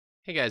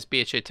Hey guys,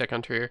 BHATech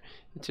Hunter here,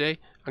 and today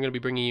I'm going to be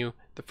bringing you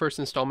the first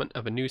installment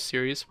of a new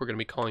series we're going to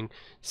be calling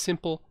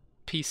Simple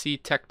PC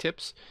Tech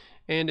Tips.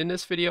 And in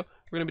this video,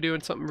 we're going to be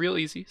doing something real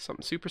easy,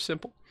 something super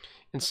simple,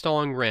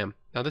 installing RAM.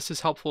 Now this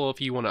is helpful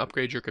if you want to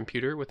upgrade your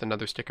computer with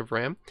another stick of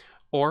RAM,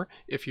 or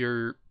if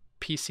your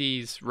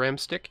PC's RAM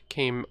stick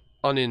came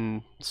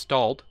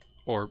uninstalled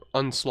or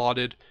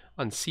unslotted,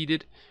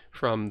 unseated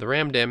from the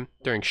RAM DIMM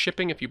during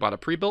shipping if you bought a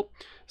pre-built.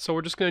 So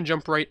we're just going to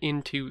jump right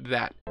into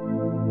that.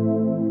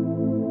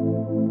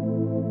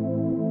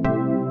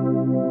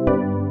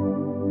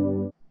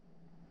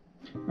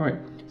 Alright,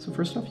 so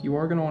first off, you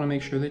are going to want to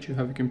make sure that you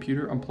have your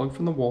computer unplugged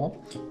from the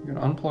wall. You're going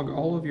to unplug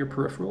all of your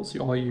peripherals,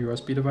 all your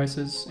USB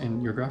devices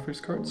and your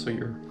graphics card, so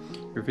your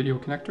video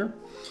connector.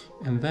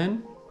 And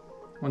then,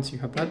 once you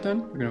have that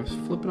done, you're going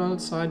to flip it on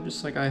its side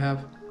just like I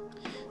have.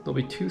 There'll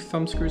be two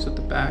thumb screws at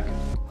the back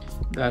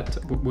that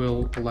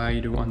will allow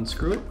you to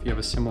unscrew it if you have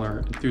a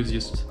similar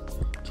enthusiast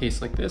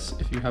case like this.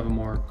 If you have a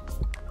more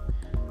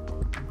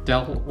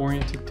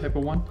Dell-oriented type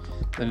of one,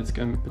 then it's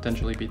going to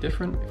potentially be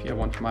different. If you have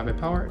one from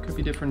iBuyPower, it could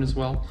be different as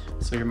well,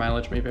 so your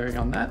mileage may vary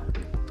on that.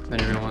 Then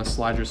you're going to want to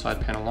slide your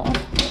side panel off.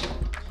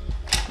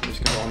 You're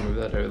just going to want to move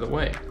that out of the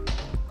way.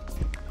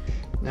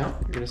 Now,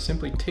 you're going to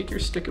simply take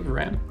your stick of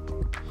RAM,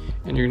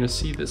 and you're going to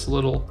see this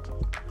little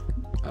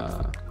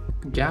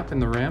gap in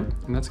the RAM,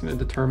 and that's going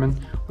to determine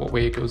what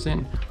way it goes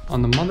in.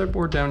 On the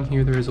motherboard down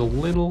here, there is a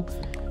little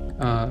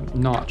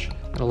notch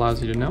that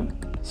allows you to know.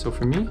 So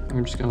for me,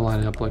 I'm just going to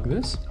line it up like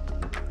this.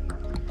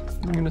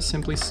 I'm going to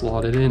simply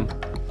slot it in.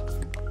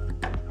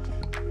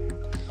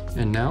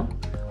 And now,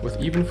 with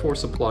even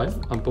force applied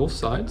on both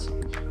sides,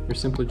 you're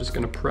simply just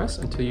going to press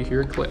until you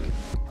hear a click.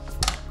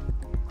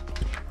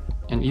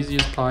 And easy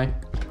as pie,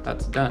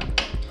 that's done.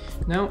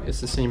 Now, it's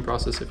the same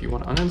process if you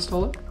want to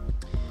uninstall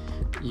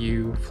it.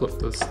 You flip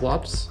the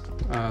slots,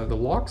 the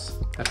locks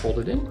that hold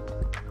it in,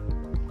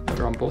 that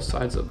are on both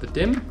sides of the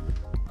DIMM,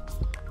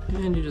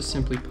 and you just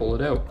simply pull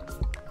it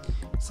out.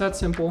 It's that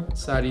simple,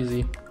 it's that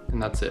easy,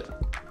 and that's it.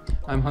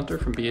 I'm Hunter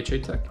from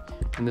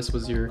BHATech, and this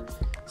was your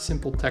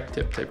simple tech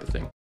tip type of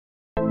thing.